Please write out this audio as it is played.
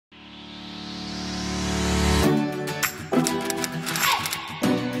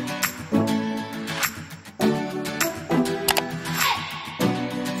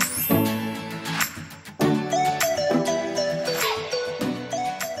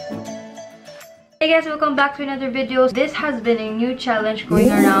Hey guys, welcome back to another video. This has been a new challenge going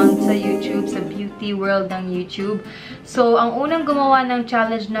around sa YouTube, sa beauty world ng YouTube. So, ang unang gumawa ng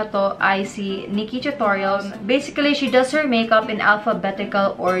challenge na to ay si Nikki Tutorials. Basically, she does her makeup in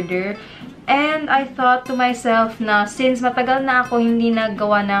alphabetical order. And I thought to myself na since matagal na ako hindi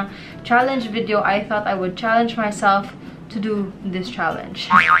naggawa ng challenge video, I thought I would challenge myself to do this challenge.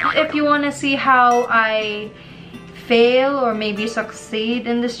 If you wanna see how I fail or maybe succeed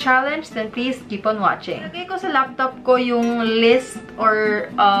in this challenge, then please keep on watching. Lagay ko sa laptop ko yung list or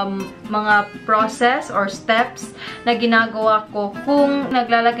mga process or steps na ginagawa ko kung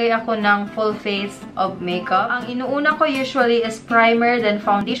naglalagay ako ng full face of makeup. Ang inuuna ko usually is primer, then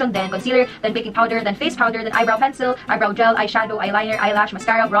foundation, then concealer, then baking powder, then face powder, then eyebrow pencil, eyebrow gel, eyeshadow, eyeliner, eyelash,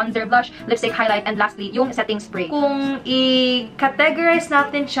 mascara, bronzer, blush, lipstick, highlight, and lastly, yung setting spray. Kung i-categorize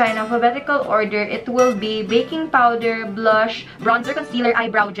natin siya in alphabetical order, it will be baking powder, blush, bronzer, concealer,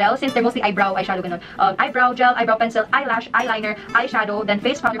 eyebrow gel, since they're mostly eyebrow, eyeshadow, ganun. Eyebrow gel, eyebrow pencil, eyelash, eyeliner, eyeshadow, then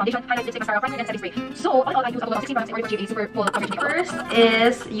face powder, foundation, highlight, lipstick, mascara, primer, and setting spray. So, all in all, I use a total of 16 products in order to achieve a super full coverage makeup. First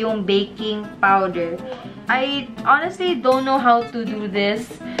is yung baking powder. I honestly don't know how to do this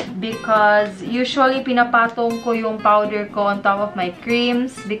because usually pinapatong ko yung powder ko on top of my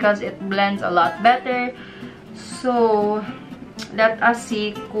creams because it blends a lot better. So, let us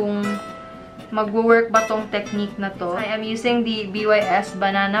see kung mag-work ba tong technique na to. I am using the BYS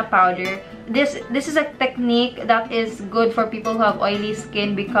banana powder. This is a technique that is good for people who have oily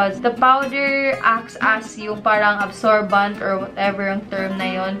skin because the powder acts as yung parang absorbent or whatever yung term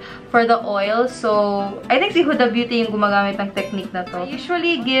na yun for the oil. So, I think si Huda Beauty yung gumagamit ng technique na to. I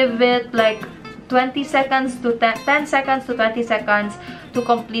usually give it like 20 seconds to 10 seconds to 20 seconds to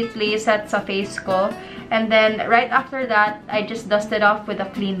completely set sa face ko. And then, right after that, I just dust it off with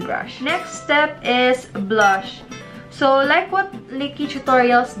a clean brush. Next step is blush. So, like what Nikki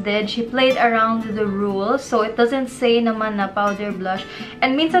Tutorials did, she played around with the rules. So, it doesn't say naman na powder blush.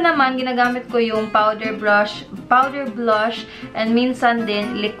 And minsan naman, ginagamit ko yung powder blush, and minsan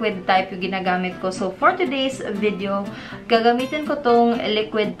din, liquid type yung ginagamit ko. So, for today's video, gagamitin ko tong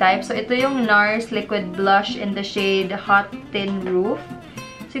liquid type. So, ito yung NARS Liquid Blush in the shade Hot Tin Roof.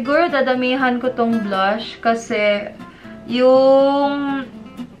 Siguro dadamihan ko tong blush kasi yung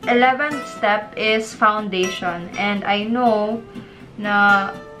 11th step is foundation. And I know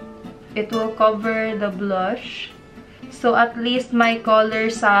na it will cover the blush. So at least may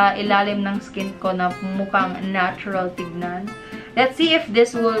color sa ilalim ng skin ko na mukhang natural tignan. Let's see if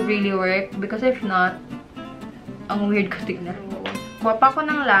this will really work because if not, ang weird ko tignan. Kuha pa ko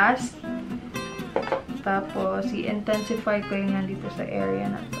ng last. Tapos, i-intensify ko yung nandito sa area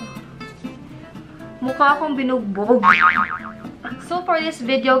na to. Mukha akong binugbog. So, for this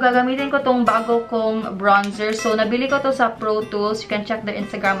video, gagamitin ko tong bago kong bronzer. So, nabili ko to sa Pro Tools. You can check their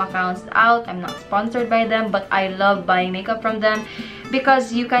Instagram accounts out. I'm not sponsored by them, but I love buying makeup from them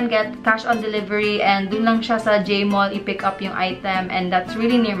because you can get cash on delivery and dun lang siya sa J-Mall i-pick up yung item and that's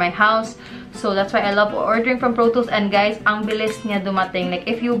really near my house. So, that's why I love ordering from Pro Tools. And guys, ang bilis niya dumating. Like,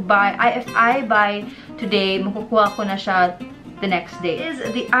 if I buy today, makukuha ko na siya the next day. This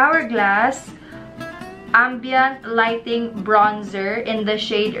is the Hourglass Ambient Lighting Bronzer in the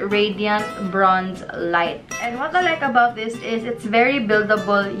shade Radiant Bronze Light. And what I like about this is it's very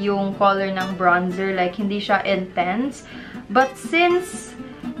buildable yung color ng bronzer. Like, hindi siya intense. But since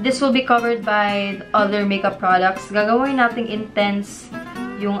this will be covered by other makeup products, gagawin nating intense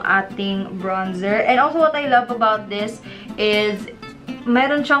yung ating bronzer. And also what I love about this is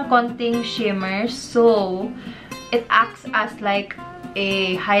meron siyang konting shimmer, so it acts as like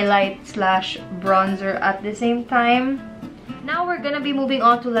a highlight slash bronzer at the same time. Now we're gonna be moving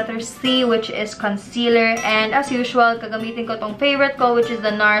on to letter C, which is concealer. And as usual, kagamitin ko tong favorite ko, which is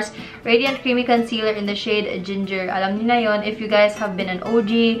the NARS Radiant Creamy Concealer in the shade Ginger. Alam niyo na yun. If you guys have been an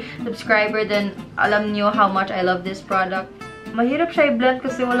OG subscriber, then alam niyo how much I love this product. Mahirap siya i-blend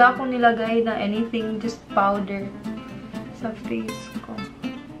kasi wala akong nilagay na anything, just powder sa face ko.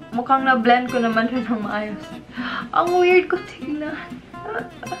 Mukhang na-blend ko naman siya ng maayos. Ang weird ko tignan.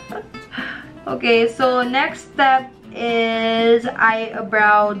 Okay, so next step is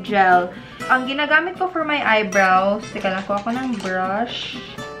eyebrow gel. Ang ginagamit ko for my eyebrows, teka lang, kuha ko ng brush.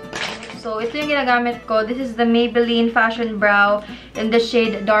 So, ito yung ginagamit ko. This is the Maybelline Fashion Brow in the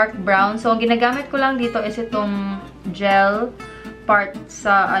shade Dark Brown. So, ang ginagamit ko lang dito is itong gel part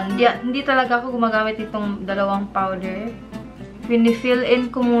sa... Hindi talaga ako gumagamit itong dalawang powder. Pini-fill in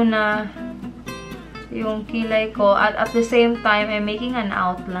ko muna yung kilay ko. At the same time, I'm making an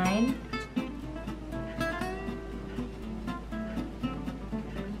outline.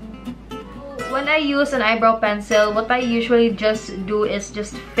 When I use an eyebrow pencil, what I usually just do is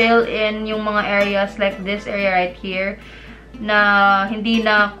just fill in yung mga areas like this area right here na hindi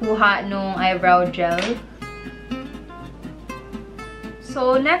nakuha nung eyebrow gel.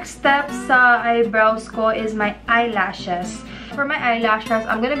 So, next step sa eyebrows ko is my eyelashes. For my eyelashes,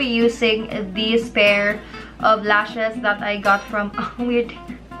 I'm gonna be using these pair of lashes that I got from... weird.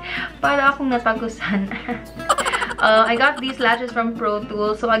 Para akong natagusan. I got these lashes from Pro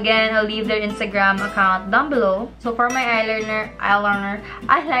Tools. So again, I'll leave their Instagram account down below. So for my eyeliner,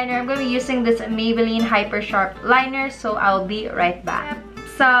 I'm going to be using this Maybelline Hyper Sharp liner. So I'll be right back.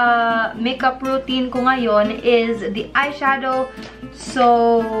 Sa makeup routine ko ngayon is the eyeshadow.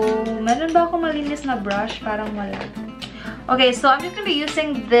 So, meron ba ako malinis na brush? Parang wala. Okay, so I'm just going to be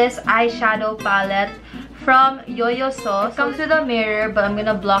using this eyeshadow palette from Yo-Yo Sauce. It comes with a mirror, but I'm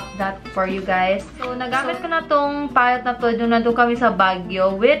gonna block that for you guys. So, nagamit ko na tong palette na to nung nandun kami sa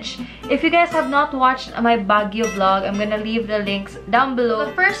Baguio, which, if you guys have not watched my Baguio vlog, I'm gonna leave the links down below.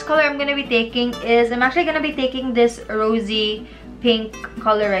 The first color I'm gonna be taking is, I'm actually gonna be taking this rosy pink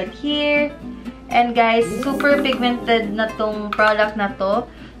color right here. And guys, super pigmented na tong product na to.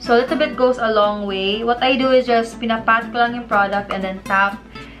 So, a little bit goes a long way. What I do is just pinapat ko lang yung product and then tap.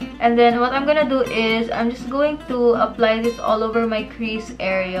 And then what I'm gonna do is I'm just going to apply this all over my crease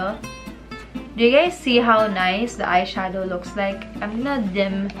area. Do you guys see how nice the eyeshadow looks like? I'm gonna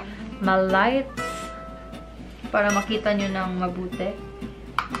dim my lights para makita nyo ng mabuti.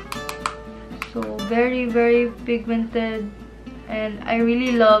 So very, very pigmented. And I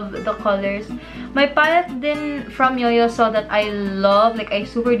really love the colors. My palette din from Yo-Yo Sauce that I love, like I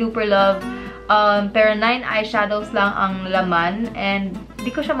super duper love. Pero 9 eyeshadows lang ang laman. And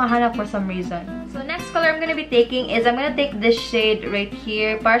di ko siya mahanap for some reason. So, next color I'm gonna be taking is, I'm gonna take this shade right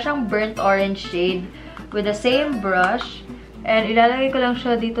here. Para siyang burnt orange shade. With the same brush. And ilalagay ko lang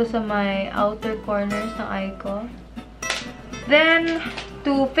siya dito sa my outer corners ng eye ko. Then,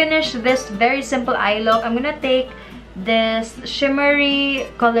 to finish this very simple eye look, I'm gonna take this shimmery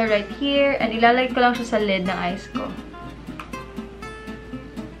color right here. And ilalagay ko lang siya sa lid ng eyes ko.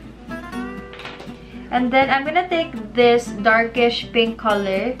 And then, I'm gonna take this darkish pink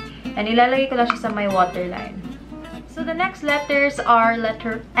color and ilalagay ko lang siya sa my waterline. So, the next letters are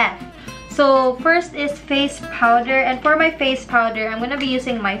letter F. So, first is face powder. And for my face powder, I'm gonna be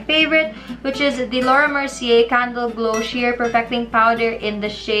using my favorite, which is the Laura Mercier Candle Glow Sheer Perfecting Powder in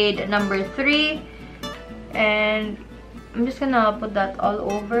the shade number 3. And I'm just gonna put that all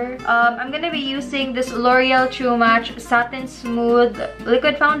over. I'm gonna be using this L'Oreal True Match Satin Smooth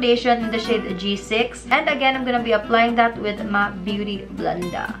Liquid Foundation in the shade G6. And again, I'm gonna be applying that with my Beauty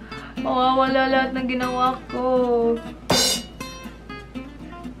Blender. Mawawala lahat ng ginawa ko.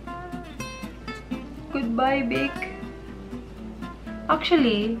 Goodbye, Bake.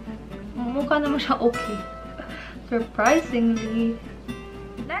 Actually, mukha naman siya okay. Surprisingly.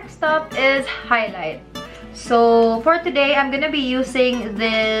 Next up is highlight. So, for today, I'm gonna be using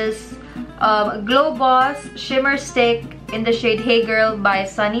this Glow Boss Shimmer Stick in the shade Hey Girl by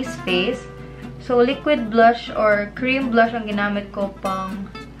Sunny's Face. So, liquid blush or cream blush ang ginamit ko pang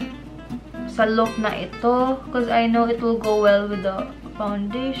sa look na ito. Because I know it will go well with the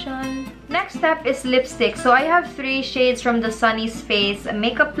foundation. Next step is lipstick. So, I have 3 shades from the Sunny's Face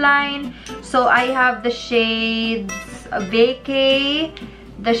makeup line. So, I have the shades Vacay,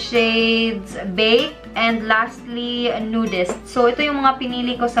 the shades Bake, and lastly, Nudist. So, ito yung mga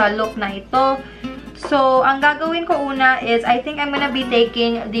pinili ko sa look na ito. So, ang gagawin ko una is, I think I'm gonna be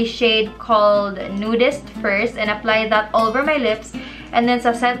taking the shade called Nudist first and apply that all over my lips. And then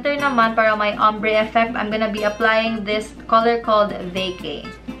sa center naman, para may ombre effect, I'm gonna be applying this color called Vacay.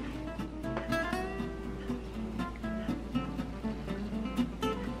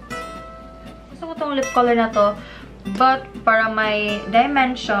 Gusto ko tong lip color na to. But, para may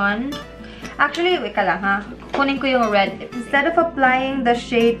dimension, actually, wait ka lang ha. Kunin ko yung red lip. Instead of applying the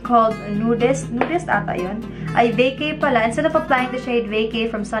shade called Nudist ata yun, ay Vacay pala. Instead of applying the shade Vacay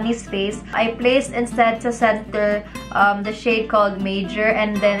from Sunny's Face, I placed instead sa center the shade called Major.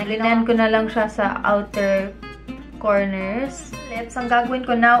 And then, linan ko na lang siya sa outer corners. Lips, ang gagawin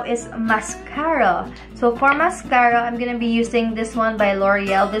ko now is mascara. So, for mascara, I'm gonna be using this one by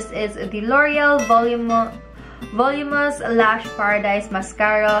L'Oreal. This is the L'Oreal Voluminous Lash Paradise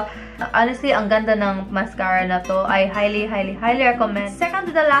Mascara. Honestly, ang ganda ng mascara na to. I highly recommend. Second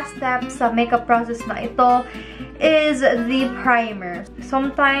to the last step sa makeup process na ito is the primer.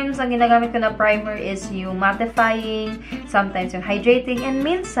 Sometimes, ang ginagamit ko na primer is yung mattifying, sometimes yung hydrating, and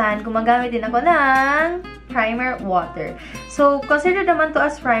minsan, gumagamit din ako ng primer water. So, consider naman to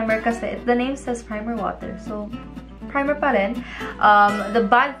as primer kasi the name says primer water. So, primer pa rin. The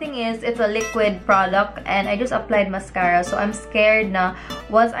bad thing is, it's a liquid product and I just applied mascara. So I'm scared na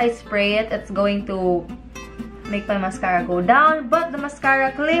once I spray it, it's going to make my mascara go down. But the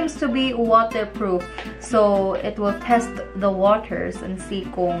mascara claims to be waterproof. So it will test the waters and see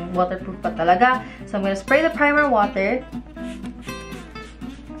kung waterproof pa talaga. So I'm gonna spray the primer water.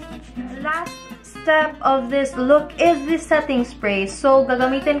 Last step of this look is the setting spray. So,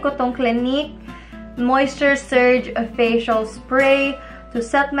 gagamitin ko tong Clinique Moisture Surge Facial Spray to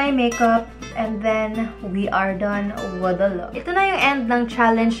set my makeup, and then we are done with the look. Ito na yung end ng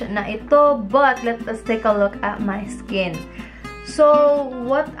challenge na ito, but let us take a look at my skin. So,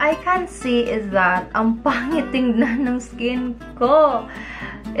 what I can see is that ang pangit tingnan ng skin ko.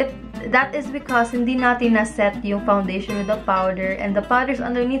 That is because hindi natin na-set yung foundation with the powder, and the powder is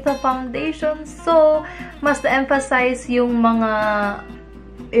underneath the foundation. So, mas na-emphasize yung mga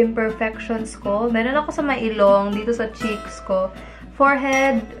imperfections ko. Meron ako sa may ilong, dito sa cheeks ko.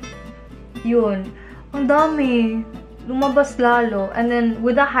 Forehead, yun. Ang dami. Lumabas lalo. And then,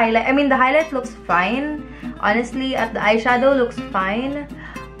 with the highlight, I mean, the highlight looks fine. Honestly, at the eyeshadow looks fine.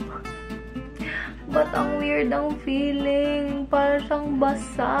 But ang weird ang feeling. Parang siyang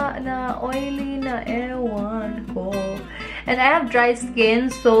basa na oily na, ewan ko. And I have dry skin,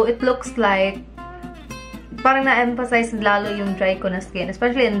 so it looks like parang na-emphasize lalo yung dry ko na skin.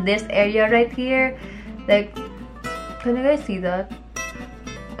 Especially in this area right here. Like, can you guys see that?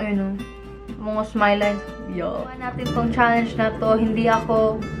 I know. Mga smile lines. Yo. Natin tong challenge na to. Hindi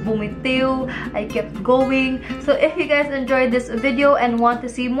ako bumitiw. I kept going. So if you guys enjoyed this video and want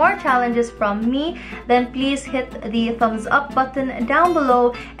to see more challenges from me, then please hit the thumbs up button down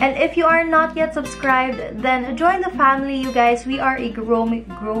below. And if you are not yet subscribed, then join the family, you guys. We are a growing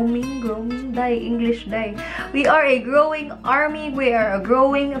We are a growing army. We are a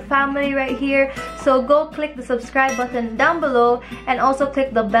growing family right here. So go click the subscribe button down below and also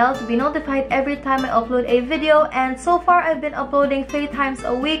click the bell to be notified every time I upload a video. And so far, I've been uploading 3 times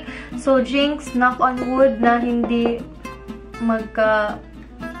a week. So jinx, knock on wood na hindi magka-weird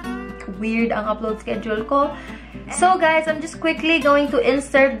ang upload schedule ko. So guys, I'm just quickly going to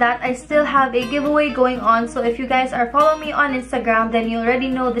insert that I still have a giveaway going on. So if you guys are following me on Instagram, then you already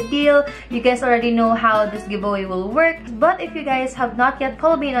know the deal. You guys already know how this giveaway will work. But if you guys have not yet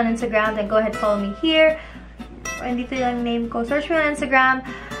followed me on Instagram, then go ahead, follow me here. Andito yung name ko. Search me on Instagram.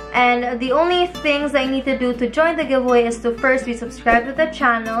 And the only things that you need to do to join the giveaway is to first be subscribed to the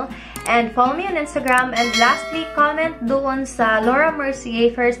channel and follow me on Instagram. And lastly, comment doon sa Laura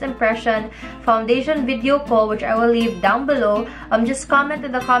Mercier First Impression foundation video ko, which I will leave down below. Just comment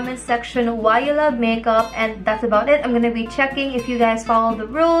in the comment section why you love makeup, and that's about it. I'm gonna be checking if you guys follow the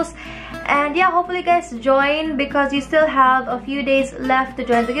rules. And yeah, hopefully you guys join because you still have a few days left to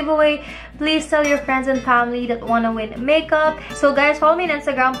join the giveaway. Please tell your friends and family that wanna win makeup. So guys, follow me on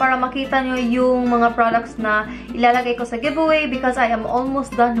Instagram para makita nyo yung mga products na ilalagay ko sa giveaway because I am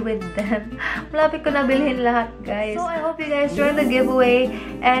almost done with them. Malapit ko na bilhin lahat, guys. So I hope you guys join the giveaway.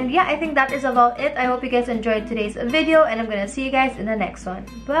 And yeah, I think that is about it. I hope you guys enjoyed today's video, and I'm gonna see you guys in the next one.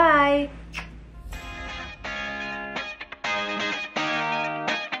 Bye!